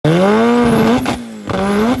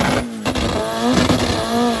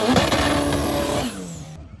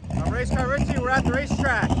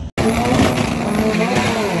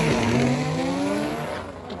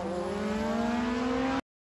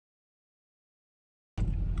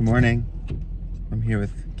Good morning. I'm here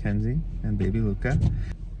with Kenzie and baby Luca.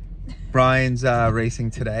 Brian's racing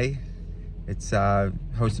today. It's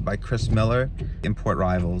hosted by Chris Miller, Import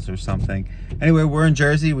Rivals or something. Anyway, we're in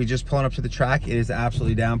Jersey. We just pulling up to the track. It is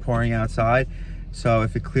absolutely downpouring outside. So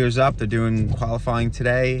if it clears up, they're doing qualifying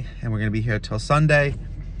today and we're gonna be here till Sunday.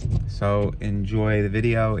 So enjoy the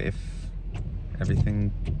video if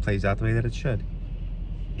everything plays out the way that it should.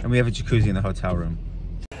 And we have a jacuzzi in the hotel room.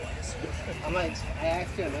 I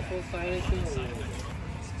asked you, am I supposed to sign anything?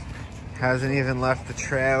 Hasn't even left the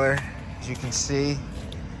trailer. As you can see,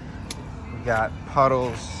 we got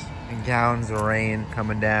puddles and gallons of rain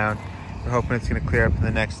coming down. We're hoping it's gonna clear up in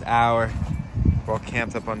the next hour. We're all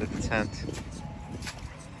camped up under the tent.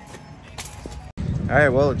 All right,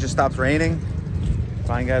 well, it just stopped raining.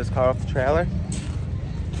 Brian got his car off the trailer.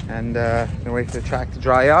 And gonna wait for the track to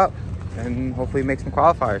dry up and hopefully make some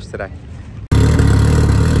qualifiers today.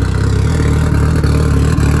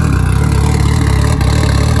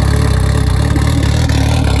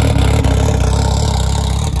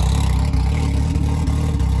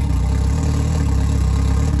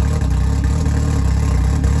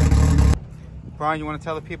 Brian, you want to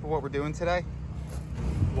tell the people what we're doing today?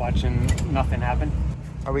 Watching nothing happen.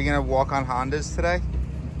 Are we gonna walk on Hondas today?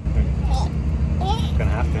 Gonna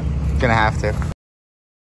have to. Gonna have to.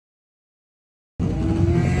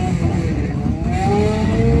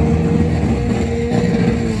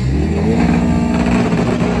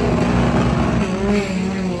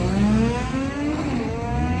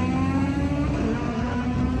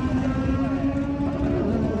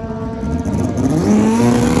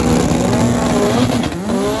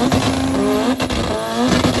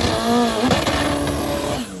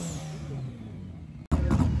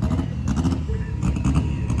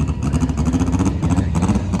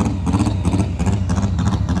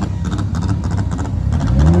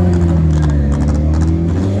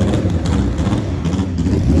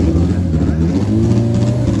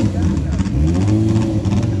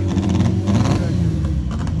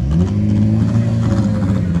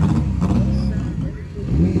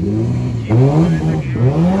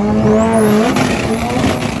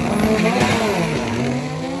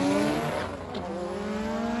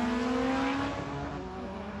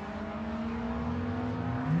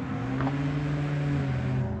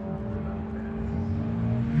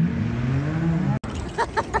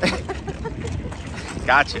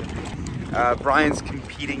 Gotcha. Brian's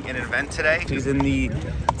competing in an event today. He's in the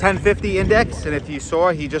 1050 index, and if you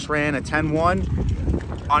saw, he just ran a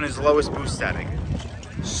 10.1 on his lowest boost setting.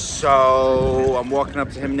 So I'm walking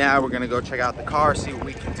up to him now. We're gonna go check out the car, see what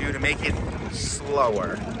we can do to make it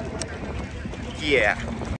slower. Yeah.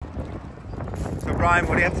 So Brian,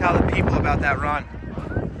 what do you have to tell the people about that run?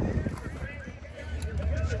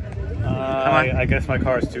 I guess my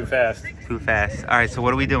car is too fast. Too fast. All right, so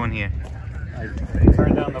what are we doing here? I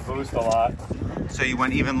turned down the boost a lot. So you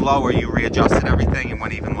went even lower, you readjusted everything and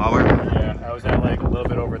went even lower? Yeah, I was at like a little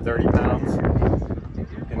bit over 30 pounds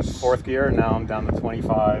in fourth gear, and now I'm down to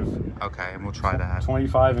 25. Okay, and we'll try that.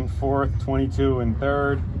 25 in fourth, 22 in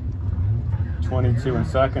third, 22 in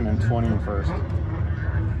second, and 20 in first.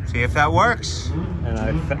 See if that works. And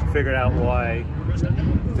I figured out why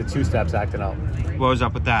the two-step's acting up. What was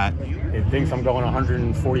up with that? It thinks I'm going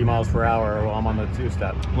 140 miles per hour while I'm on the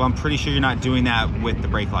two-step. Well, I'm pretty sure you're not doing that with the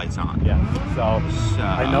brake lights on. Yeah, so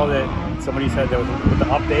I know that somebody said there was, with the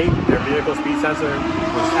update, their vehicle speed sensor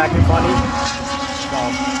was acting funny. So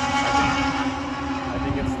I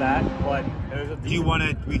think it's that, but there's a Do you want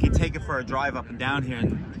to, we could take it for a drive up and down here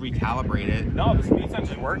and recalibrate it. No, the speed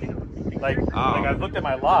sensor's working. Like I looked at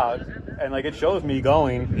my log, and like it shows me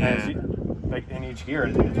going, Yeah. and it's, like in each gear,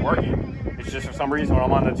 it's working. It's just for some reason when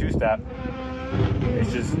I'm on the two-step,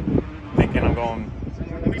 it's just thinking I'm going.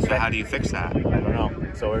 So how do you fix that? I don't know.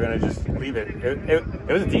 So we're gonna just leave it. It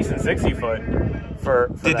was a decent 60 foot for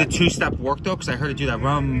Did that. the two-step work though? Because I heard it do that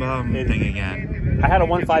rum thing again. I had a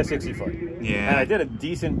 1.5 60 foot. Yeah. And I did a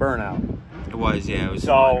decent burnout. It was, yeah. It was.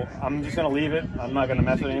 So I'm just gonna leave it. I'm not gonna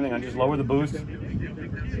mess with anything. I just lower the boost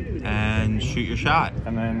And shoot your shot.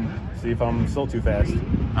 and then see if I'm still too fast.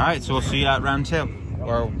 All right, so we'll see you at round 2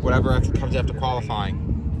 or whatever comes after qualifying.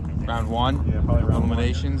 Round 1. Yeah, probably round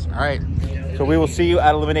eliminations. All right. So we will see you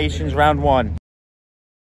at eliminations round 1.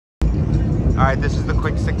 All right, this is the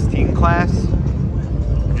quick 16 class.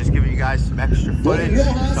 I'm just giving you guys some extra footage,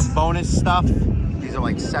 some bonus stuff. These are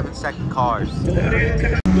like 7-second cars.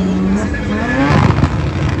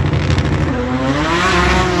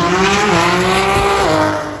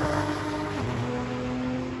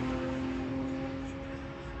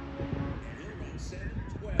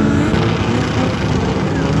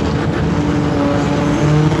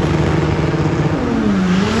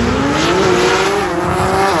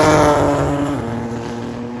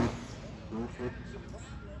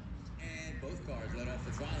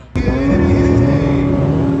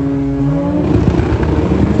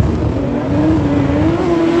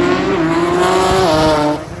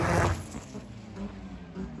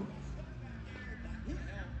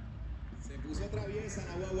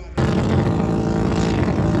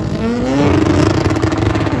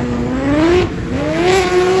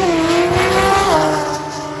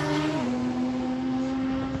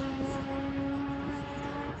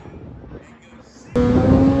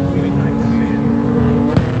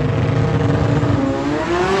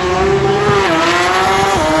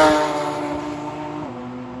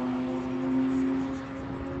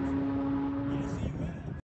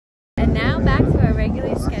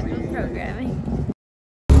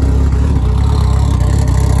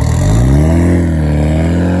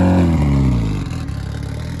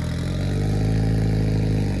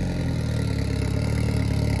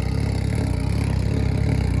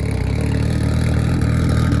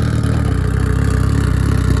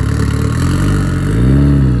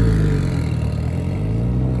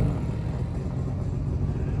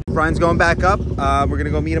 Brian's going back up. We're gonna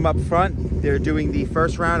go meet him up front. They're doing the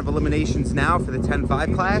first round of eliminations now for the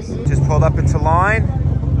 10.5 class. Just pulled up into line.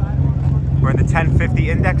 We're in the 1050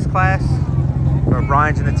 index class.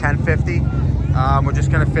 Brian's in the 1050. We're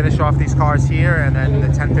just gonna finish off these cars here, and then the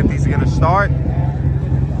 1050s are gonna start.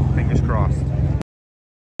 Fingers crossed.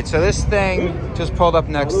 So this thing just pulled up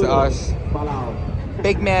next to us.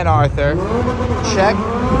 Big man Arthur. Check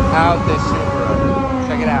out this Subaru.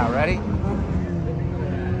 Check it out. Ready?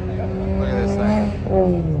 Look at this thing.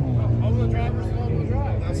 All-wheel drive versus all-wheel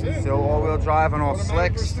drive. That's it. Still all-wheel drive on all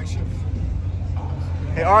slicks.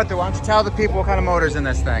 Hey Arthur, why don't you tell the people what kind of motor's in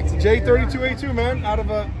this thing? It's a J32A2, man, out of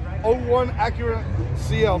a 01 Acura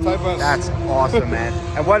CL Type S. That's awesome, man.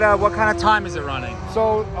 And what kind of time is it running?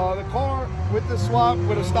 So the car with the swap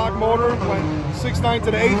with a stock motor went 6.9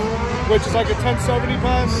 to the 8th, which is like a 1070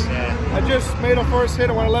 pass. Yeah. I just made a first hit.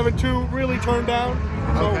 I went 11.2, really turned down.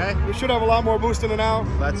 So Okay. we should have a lot more boost in it now.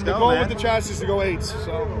 Let's go, The goal man. with the chassis is to go 8s.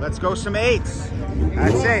 So Let's go some 8s.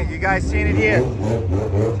 That's it. You guys seen it here.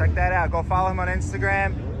 Check that out. Go follow him on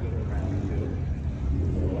Instagram.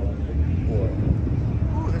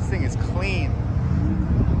 Ooh, this thing is clean.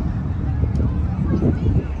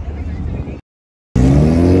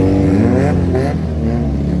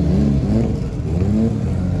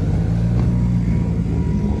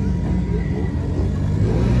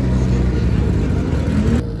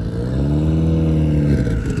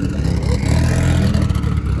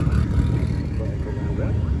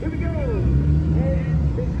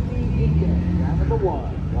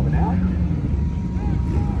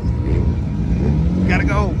 Gotta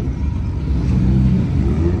go.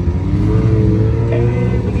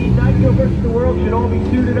 And the Atco versus the world should all be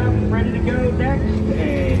suited up and ready to go next.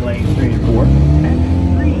 And lanes 3 and 4.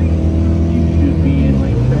 And 3. You should be in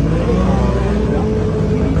lane 7.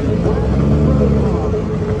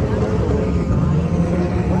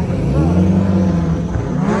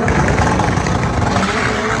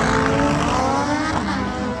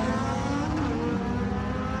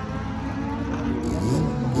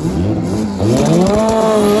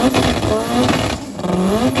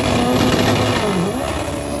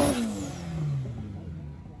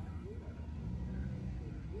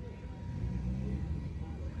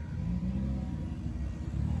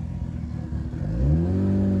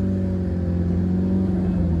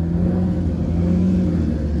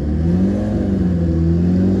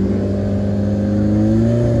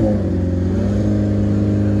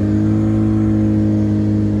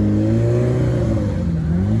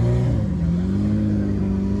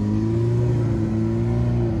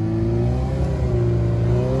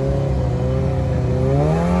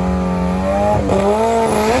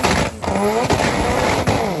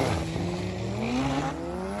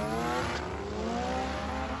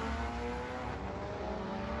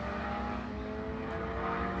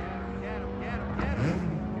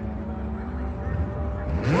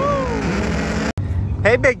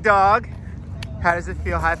 Hey, big dog. How does it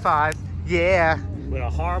feel? High fives. Yeah. With a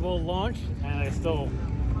horrible launch, and I still.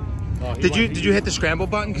 Did you hit the scramble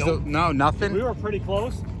button? Nope. No, nothing. We were pretty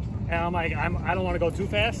close, and I'm like, I don't want to go too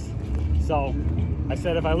fast, so I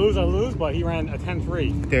said if I lose, I lose. But he ran a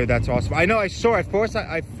 10.3. Dude, that's awesome. I know. I saw at first.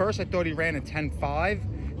 I thought he ran a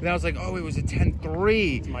 10.5. Then I was like, oh, it was a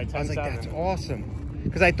 10.3. It's my 10.7. I was like, that's awesome.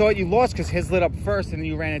 Because I thought you lost because his lit up first, and then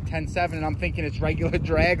you ran a 10.7, and I'm thinking it's regular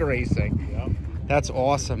drag racing. Yep. That's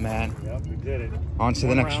awesome, man. Yep, we did it. On to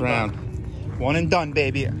the next round. One and done,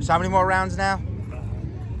 baby. So how many more rounds now?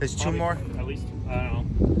 There's two more? At least, I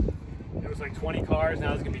don't know. It was like 20 cars. Now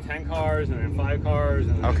there's going to be 10 cars and then 5 cars.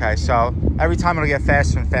 And then... Okay, so every time it'll get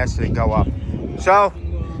faster and faster to go up. So,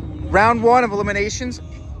 round 1 of eliminations,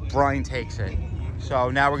 Brian takes it. So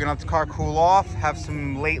now we're going to let the car cool off, have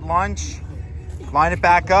some late lunch, line it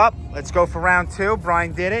back up. Let's go for round 2.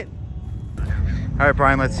 Brian did it. All right,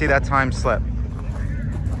 Brian, let's see that time slip.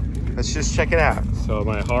 Let's just check it out. So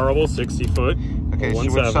my horrible 60 foot. Okay, so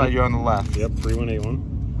which side? You're on the left. Yep,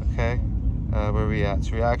 3181. Okay, where are we at?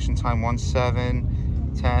 So reaction time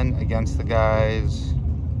 1:7:10 against the guys.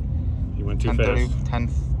 You went too 10:30, fast. 10,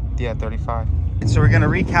 yeah, 35. And so we're gonna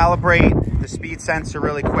recalibrate the speed sensor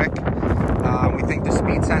really quick. We think the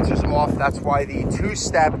speed sensor's off. That's why the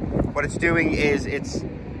 2-step, what it's doing is it's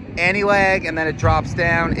anti-lag and then it drops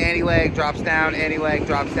down, anti-lag, drops down, anti-lag,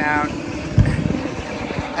 drops down.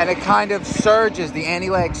 And it kind of surges, the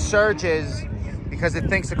anti-lag surges because it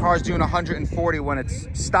thinks the car's doing 140 when it's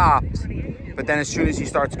stopped. But then as soon as he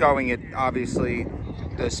starts going, it obviously,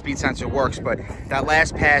 the speed sensor works. But that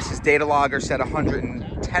last pass, his data logger said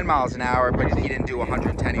 110 miles an hour, but he didn't do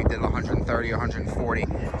 110, he did 130 or 140.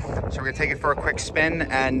 So we're gonna take it for a quick spin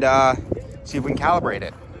and see if we can calibrate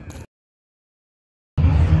it.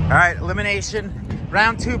 right, elimination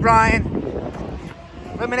round 2, Brian.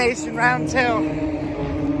 Elimination round 2.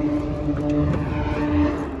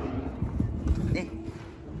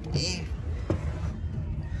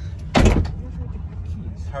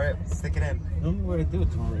 Hurry up, stick it in. I don't know where to do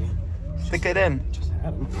it, Tori. Stick it in. Just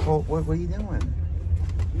had them. Well, what are you doing?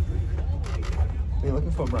 What are you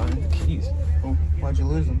looking for, Brian? Keys. Well, why'd you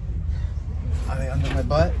lose them? Are they under my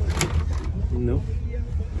butt? Nope.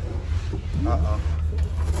 Uh-oh.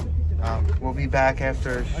 We'll be back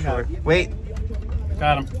after a short... Wait.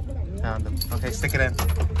 Got him. Found them. Okay, stick it in.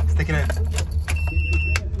 Stick it in.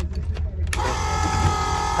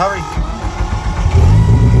 Hurry.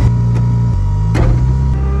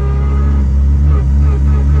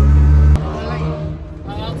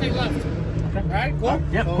 I'll take left. All right, cool.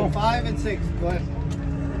 Yeah, So cool. 5 and 6. Go ahead.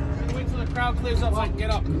 Wait till the crowd clears up so I can get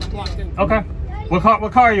up. I'm blocked in. Okay. What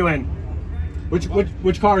car are you in?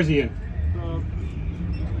 Which car is he in?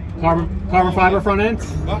 Carbon fiber front end?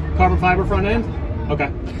 Carbon fiber front end?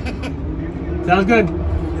 Okay. Sounds good.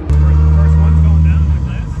 First one's going down in the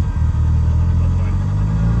class.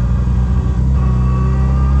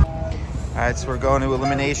 All right, so we're going to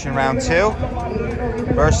elimination round 2.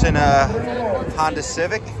 Versing a Honda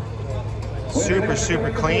Civic. Super,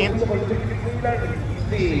 super clean.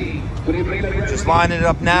 Just lining it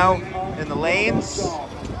up now in the lanes.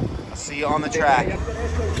 I'll see you on the track.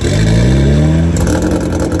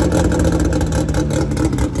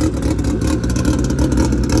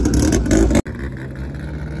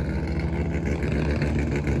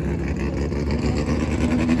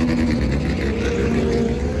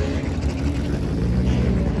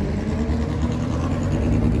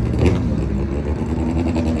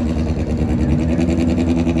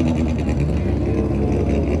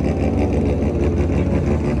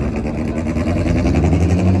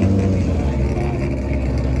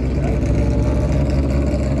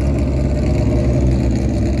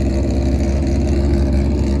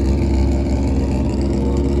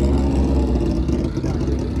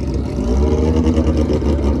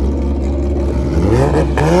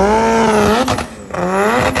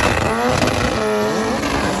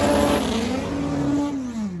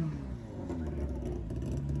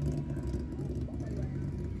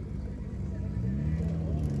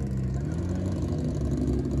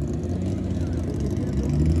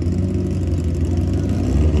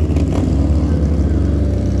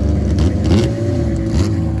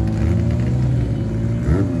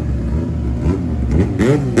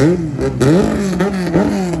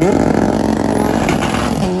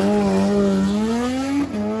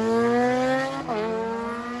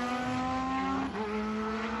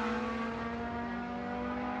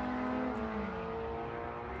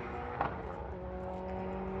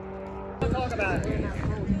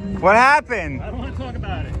 What happened? I don't want to talk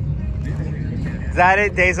about it. Is that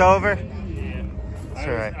it? Day's over? Yeah. That's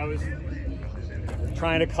all right. I was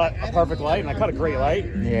trying to cut a perfect light, and I cut a great light.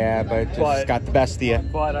 Yeah, but it just got the best of you.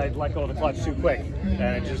 But I let go of the clutch too quick, and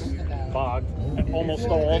it just bogged and almost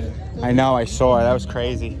stalled. I know, I saw it. That was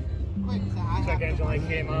crazy. Check engine light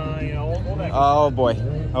came on, you know, all that. Oh boy.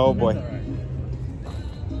 Oh boy.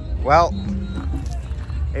 Well,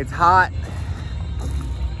 it's hot.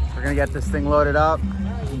 We're gonna get this thing loaded up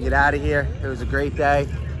and get out of here. It was a great day.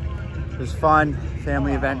 It was fun,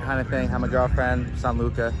 family event kind of thing. Had my girlfriend, son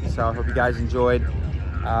Luca. So I hope you guys enjoyed.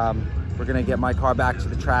 We're gonna get my car back to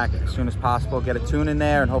the track as soon as possible, get a tune in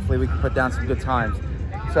there, and hopefully we can put down some good times.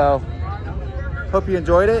 So hope you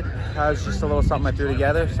enjoyed it. It's just a little something I threw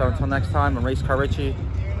together. So until next time, I'm Race Car Richie.